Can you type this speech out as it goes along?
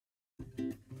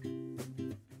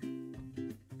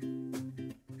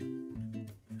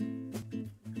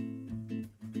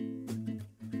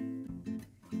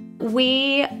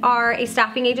We are a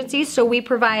staffing agency, so we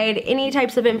provide any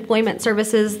types of employment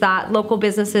services that local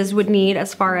businesses would need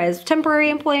as far as temporary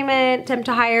employment, temp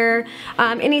to hire,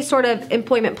 any sort of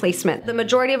employment placement. The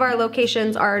majority of our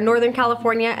locations are Northern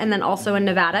California and then also in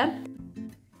Nevada.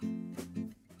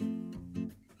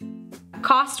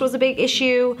 Cost was a big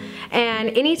issue, and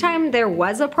anytime there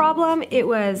was a problem, it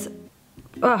was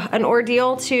an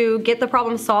ordeal to get the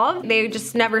problem solved. They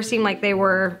just never seemed like they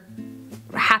were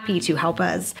happy to help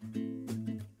us.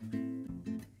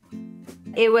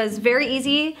 It was very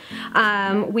easy.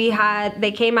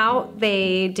 They came out,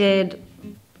 they did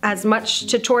as much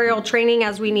tutorial training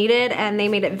as we needed, and they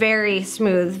made it very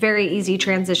smooth, very easy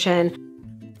transition.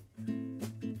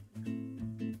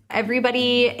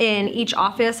 Everybody in each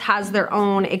office has their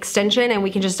own extension, and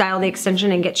we can just dial the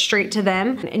extension and get straight to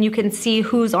them. And you can see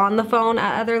who's on the phone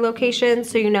at other locations,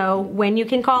 so you know when you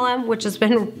can call them, which has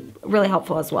been really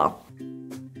helpful as well.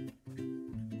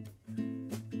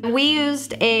 We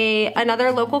used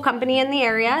another local company in the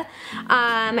area,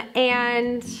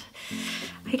 and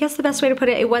I guess the best way to put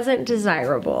it, it wasn't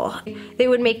desirable. They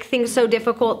would make things so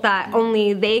difficult that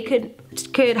only they could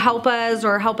help us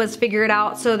or help us figure it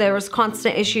out. So there was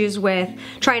constant issues with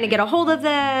trying to get a hold of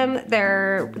them.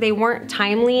 They weren't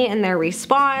timely in their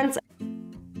response.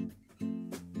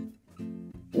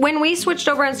 When we switched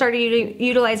over and started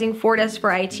utilizing Fortis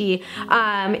for IT,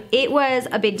 it was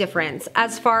a big difference.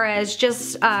 As far as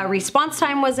just response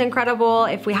time was incredible.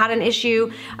 If we had an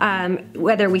issue,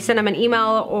 whether we sent them an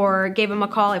email or gave them a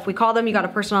call, if we called them, you got a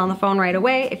person on the phone right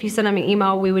away. If you sent them an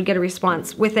email, we would get a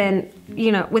response within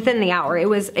the hour. It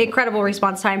was incredible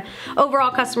response time.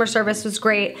 Overall customer service was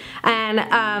great.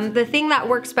 And the thing that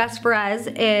works best for us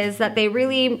is that they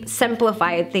really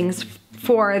simplified things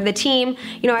for the team.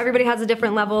 You know, everybody has a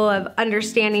different level of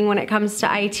understanding when it comes to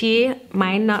IT,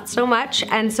 mine not so much,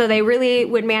 and so they really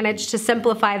would manage to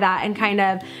simplify that and kind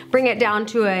of bring it down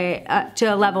to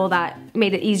a level that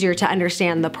made it easier to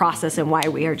understand the process and why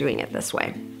we are doing it this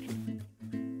way.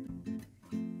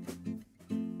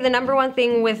 The number one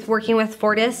thing with working with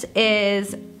Fortis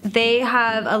is they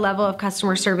have a level of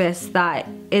customer service that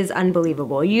is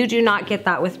unbelievable. You do not get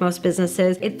that with most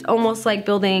businesses. It's almost like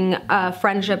building a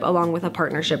friendship along with a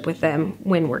partnership with them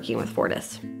when working with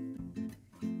Fortis.